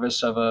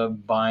self-service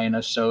of buying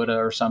a soda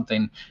or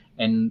something.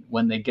 And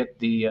when they get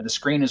the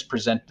screen is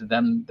presented to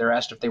them, they're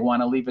asked if they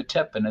want to leave a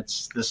tip. And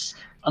it's this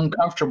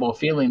uncomfortable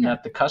feeling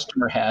that the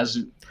customer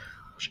has.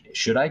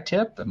 Should I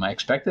tip? Am I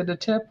expected to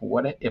tip?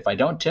 What if I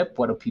don't tip?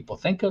 What do people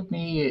think of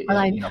me?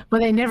 Will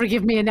they never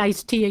give me an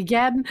iced tea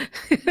again?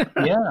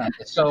 Yeah.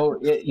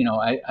 So,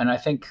 I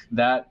think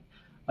that,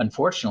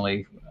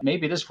 unfortunately,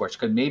 maybe it is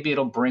fortunate, because maybe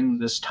it'll bring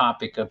this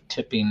topic of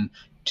tipping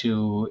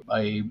to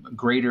a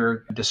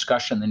greater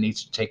discussion that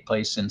needs to take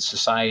place in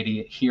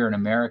society here in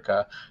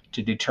America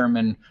to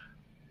determine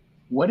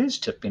what is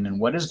tipping and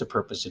what is the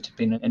purpose of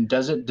tipping, and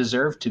does it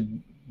deserve to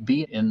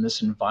be in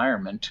this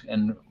environment,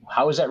 and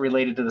how is that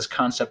related to this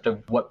concept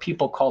of what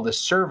people call the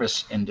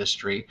service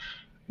industry,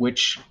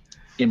 which,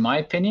 in my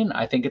opinion,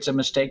 I think it's a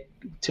mistake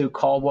to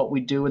call what we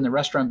do in the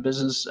restaurant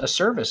business a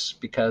service,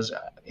 because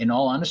in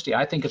all honesty,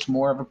 I think it's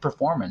more of a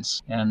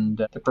performance, and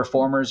the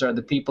performers are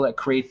the people that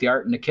create the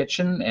art in the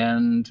kitchen,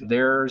 and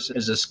theirs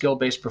is a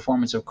skill-based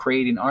performance of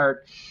creating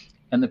art.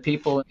 And the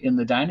people in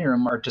the dining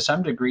room are, to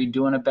some degree,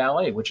 doing a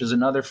ballet, which is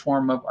another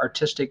form of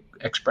artistic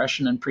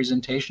expression and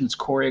presentation. It's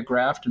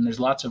choreographed, and there's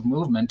lots of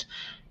movement.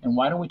 And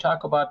why don't we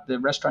talk about the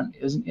restaurant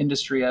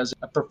industry as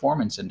a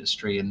performance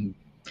industry and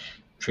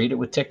treat it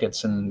with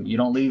tickets? And you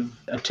don't leave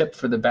a tip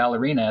for the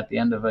ballerina at the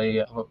end of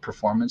a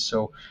performance.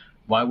 So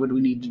why would we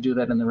need to do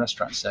that in the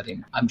restaurant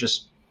setting? I'm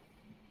just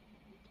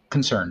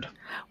concerned.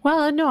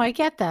 Well, no, I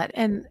get that.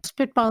 And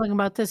spitballing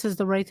about this is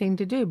the right thing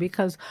to do,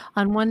 because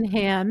on one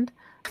hand,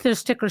 there's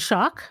sticker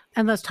shock.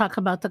 And let's talk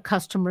about the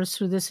customers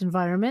through this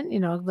environment. You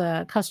know,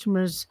 the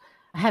customers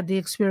had the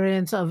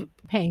experience of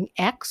paying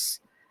X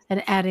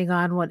and adding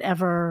on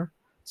whatever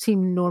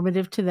seemed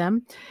normative to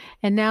them.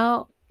 And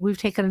now we've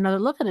taken another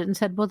look at it and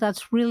said, well,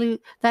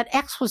 that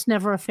X was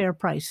never a fair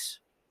price.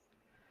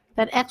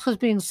 That X was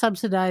being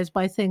subsidized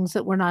by things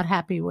that we're not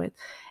happy with.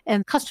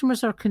 And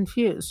customers are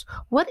confused.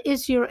 What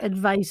is your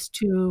advice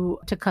to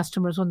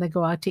customers when they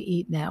go out to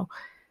eat now?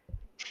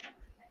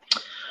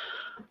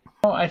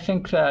 Well, I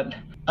think that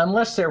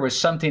unless there was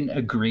something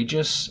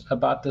egregious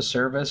about the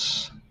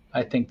service,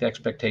 I think the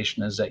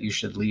expectation is that you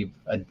should leave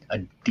a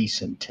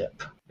decent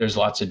tip. There's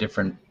lots of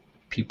different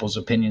people's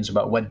opinions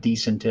about what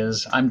decent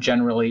is. I'm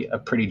generally a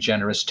pretty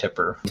generous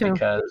tipper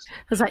because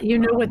you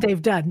know what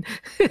they've done.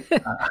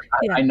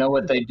 I know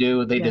what they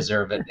do. They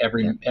deserve it,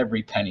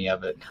 every penny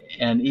of it.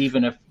 And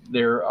even if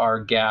there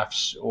are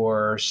gaffes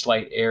or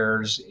slight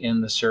errors in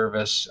the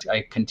service,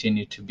 I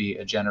continue to be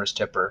a generous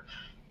tipper.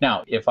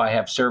 Now, if I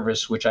have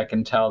service which I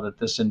can tell that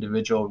this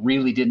individual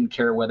really didn't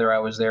care whether I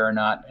was there or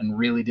not and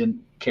really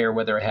didn't care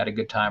whether I had a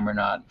good time or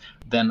not,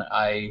 then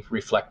I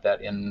reflect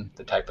that in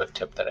the type of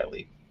tip that I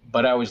leave.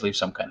 But I always leave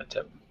some kind of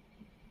tip.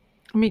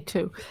 Me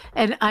too.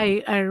 And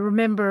I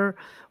remember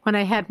when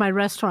I had my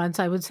restaurants,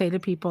 I would say to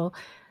people,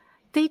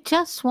 they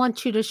just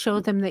want you to show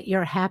them that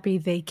you're happy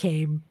they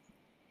came.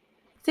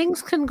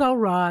 Things can go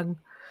wrong.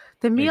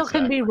 The meal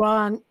can be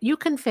wrong. You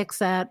can fix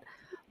that.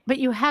 But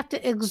you have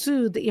to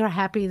exude that you're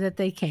happy that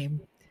they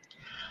came.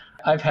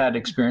 I've had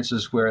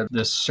experiences where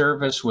the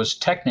service was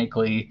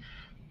technically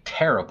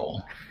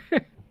terrible,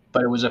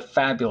 but it was a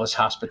fabulous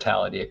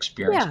hospitality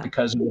experience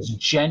because it was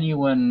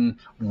genuine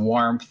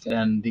warmth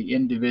and the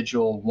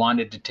individual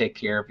wanted to take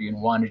care of you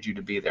and wanted you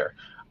to be there.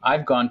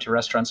 I've gone to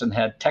restaurants and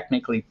had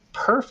technically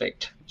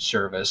perfect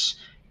service,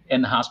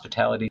 and the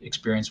hospitality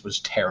experience was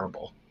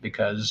terrible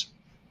because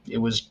it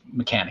was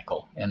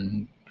mechanical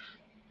and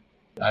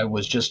I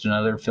was just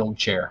another filled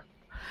chair.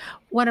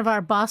 One of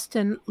our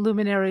Boston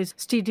luminaries,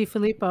 Steve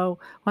DiFilippo,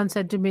 once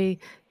said to me,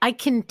 I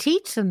can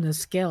teach them the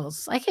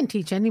skills. I can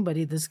teach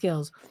anybody the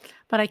skills,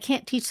 but I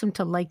can't teach them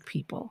to like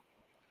people.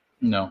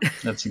 No,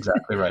 that's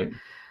exactly right.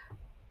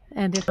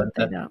 And if they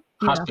don't.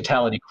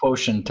 Hospitality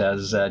quotient,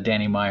 as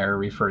Danny Meyer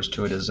refers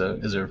to it, is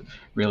a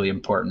really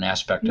important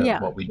aspect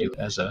of what we do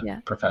as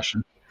a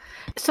profession.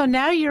 So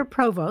now you're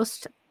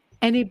provost.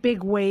 Any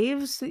big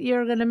waves that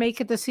you're going to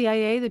make at the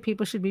CIA that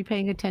people should be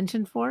paying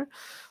attention for?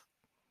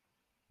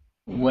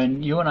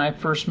 When you and I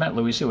first met,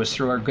 Louisa, it was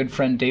through our good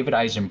friend David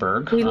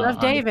Eisenberg. We love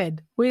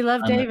David. And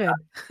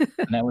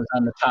that was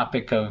on the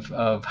topic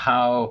of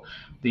how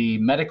the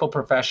medical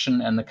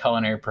profession and the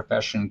culinary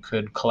profession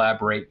could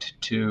collaborate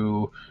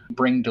to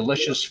bring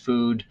delicious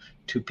food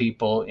to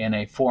people in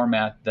a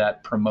format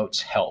that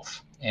promotes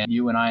health. And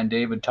you and I and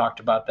David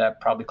talked about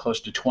that probably close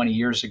to 20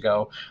 years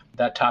ago.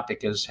 That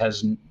topic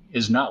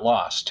is not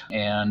lost,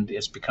 and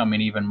it's becoming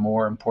even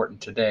more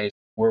important today.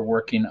 We're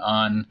working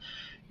on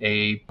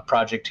a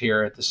project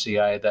here at the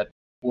CI that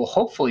will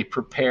hopefully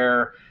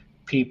prepare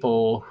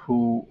people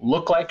who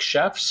look like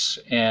chefs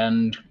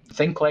and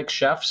think like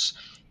chefs,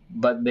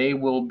 but they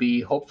will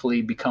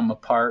hopefully become a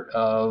part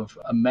of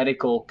a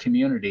medical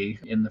community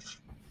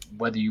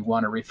whether you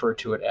want to refer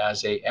to it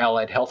as a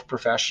allied health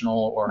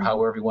professional or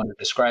however you want to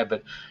describe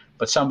it,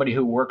 but somebody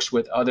who works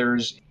with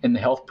others in the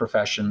health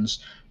professions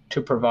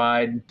to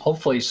provide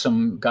hopefully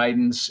some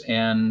guidance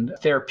and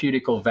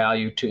therapeutical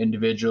value to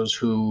individuals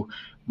who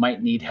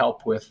might need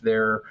help with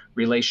their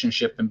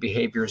relationship and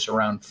behaviors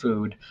around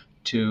food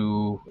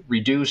to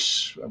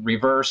reduce,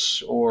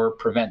 reverse, or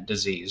prevent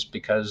disease,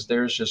 because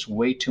there's just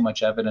way too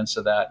much evidence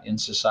of that in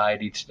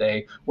society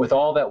today. With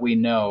all that we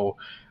know,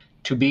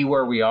 to be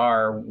where we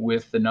are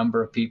with the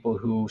number of people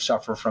who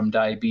suffer from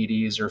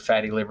diabetes or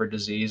fatty liver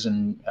disease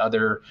and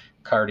other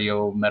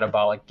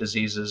cardiometabolic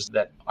diseases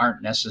that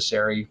aren't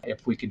necessary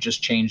if we could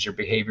just change their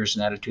behaviors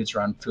and attitudes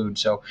around food.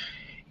 So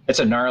it's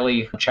a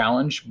gnarly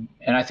challenge,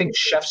 and I think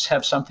chefs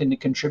have something to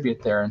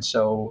contribute there. And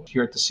so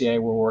here at the CIA,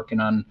 we're working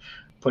on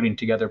putting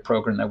together a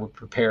program that would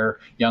prepare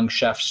young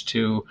chefs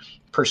to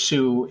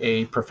pursue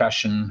a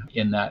profession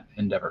in that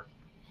endeavor.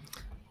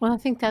 Well, I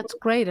think that's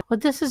great. Well,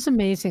 this is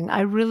amazing.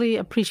 I really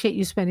appreciate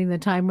you spending the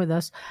time with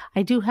us.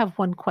 I do have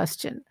one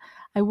question.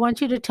 I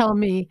want you to tell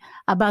me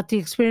about the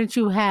experience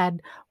you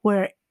had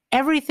where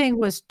everything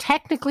was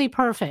technically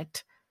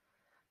perfect,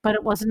 but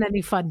it wasn't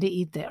any fun to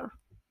eat there.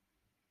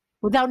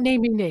 Without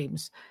naming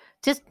names.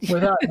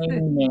 Without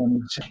naming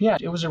names. Yeah,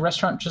 it was a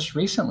restaurant just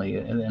recently.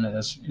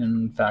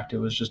 In fact, it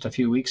was just a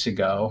few weeks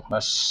ago,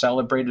 a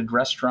celebrated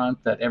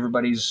restaurant that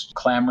everybody's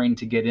clamoring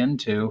to get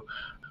into.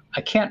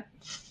 I can't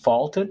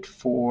fault it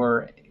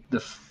for the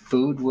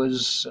food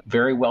was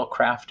very well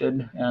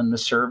crafted and the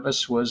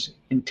service was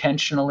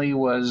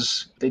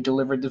they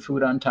delivered the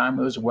food on time.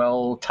 It was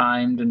well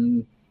timed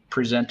and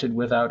presented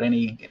without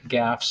any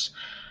gaffes.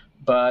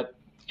 But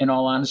in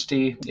all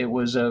honesty, it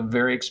was a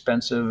very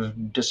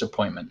expensive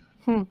disappointment.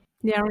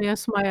 Nary a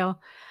smile.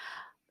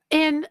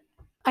 And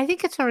I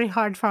think it's very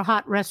hard for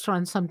hot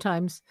restaurants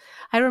sometimes.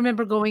 I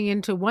remember going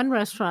into one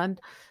restaurant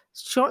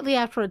shortly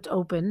after it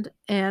opened,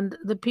 and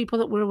the people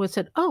that we were with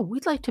said, "Oh,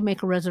 we'd like to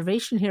make a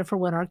reservation here for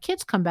when our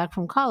kids come back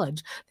from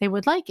college. They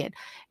would like it."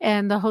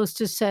 And the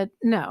hostess said,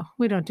 "No,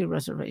 we don't do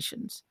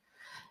reservations."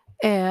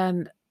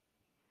 And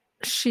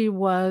she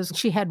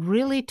had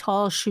really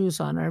tall shoes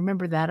on. I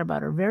remember that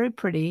about her. Very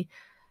pretty,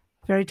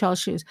 very tall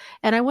shoes.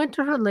 And I went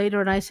to her later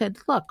and I said,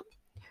 "Look,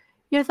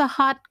 you're the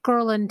hot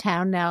girl in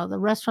town now. The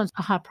restaurant's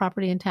a hot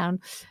property in town.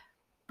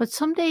 But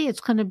someday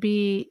it's going to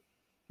be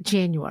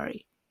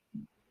January.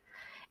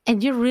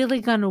 And you're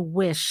really going to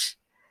wish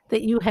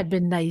that you had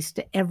been nice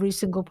to every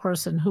single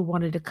person who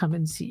wanted to come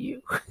and see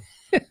you."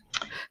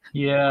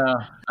 Yeah,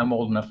 I'm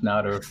old enough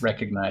now to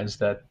recognize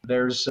that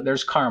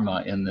there's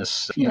karma in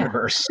this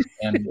universe,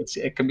 and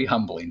it can be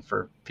humbling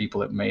for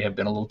people that may have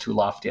been a little too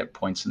lofty at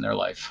points in their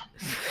life.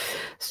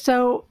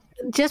 So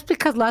just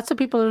because lots of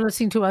people are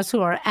listening to us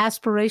who are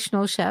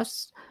aspirational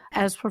chefs,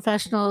 as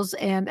professionals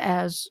and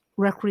as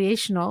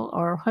recreational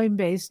or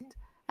home-based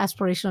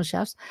aspirational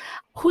chefs,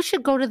 who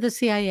should go to the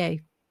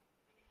CIA?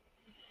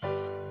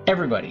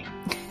 Everybody.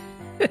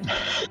 And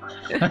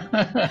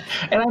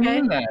I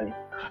mean that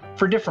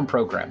for different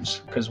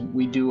programs, because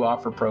we do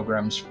offer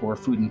programs for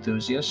food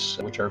enthusiasts,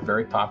 which are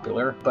very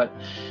popular. But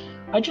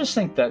I just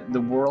think that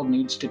the world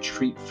needs to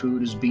treat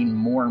food as being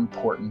more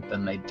important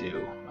than they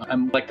do.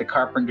 I'm like the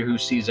carpenter who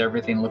sees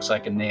everything looks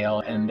like a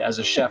nail. And as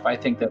a chef, I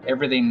think that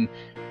everything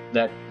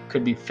that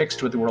could be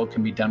fixed with the world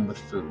can be done with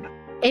food.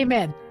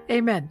 Amen.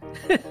 Amen.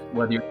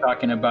 Whether you're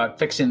talking about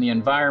fixing the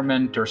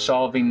environment or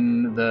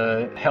solving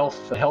the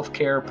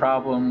healthcare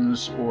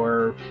problems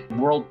or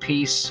world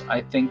peace,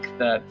 I think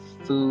that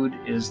food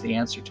is the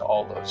answer to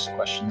all those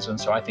questions. And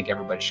so I think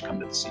everybody should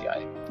come to the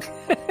CIA.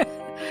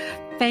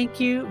 Thank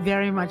you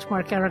very much,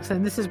 Mark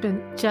Erickson. This has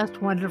been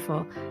just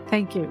wonderful.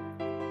 Thank you.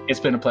 It's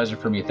been a pleasure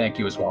for me. Thank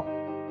you as well.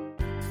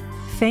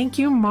 Thank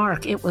you,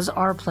 Mark. It was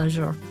our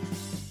pleasure.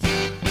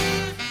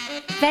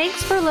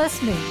 Thanks for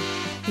listening.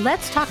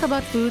 Let's Talk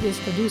About Food is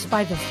produced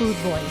by The Food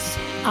Voice.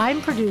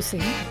 I'm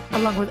producing,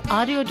 along with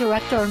audio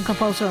director and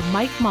composer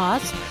Mike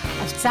Moss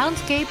of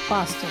Soundscape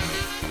Boston.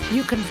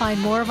 You can find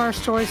more of our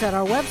stories at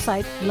our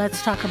website,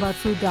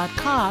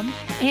 letstalkaboutfood.com,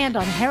 and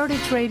on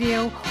Heritage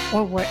Radio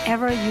or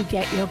wherever you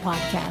get your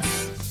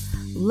podcasts.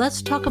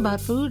 Let's Talk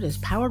About Food is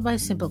powered by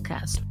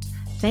Simplecast.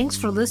 Thanks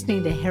for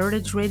listening to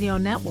Heritage Radio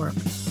Network,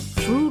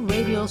 food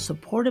radio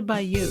supported by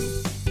you.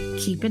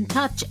 Keep in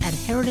touch at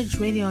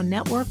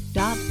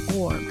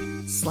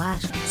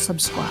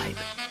heritageradionetwork.org/subscribe.